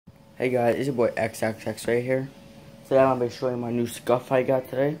Hey guys, it's your boy XXX right here. Today I'm going to be showing my new scuf I got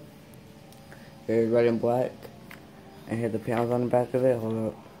today. Here's red and black. And here's the panels on the back of it. Hold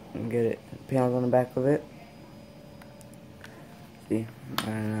up. Let me get it. Panels on the back of it. See?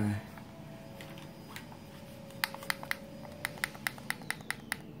 And,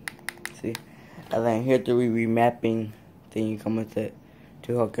 see? And then here's the remapping thing you come with it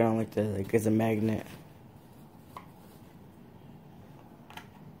to hook it on like this. Like it's a magnet.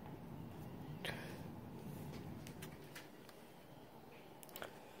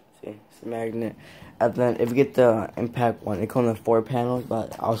 See, it's a magnet. And then if you get the impact one, it comes with 4 panels,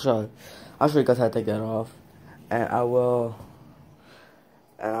 but I'll show you guys how to take that off. And I will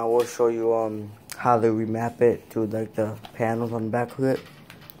show you how to remap it to like the panels on the back of it.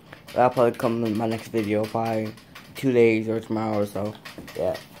 That'll probably come in my next video, probably 2 days or tomorrow or so.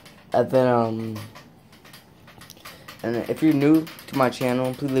 Yeah. And then if you're new to my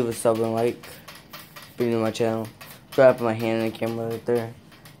channel, please leave a sub and like. If you're new to my channel, try to put my hand in the camera right there.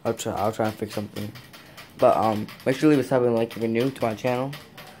 I'll try and fix something. But make sure you leave a sub and like if you're new to my channel.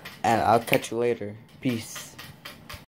 And I'll catch you later. Peace.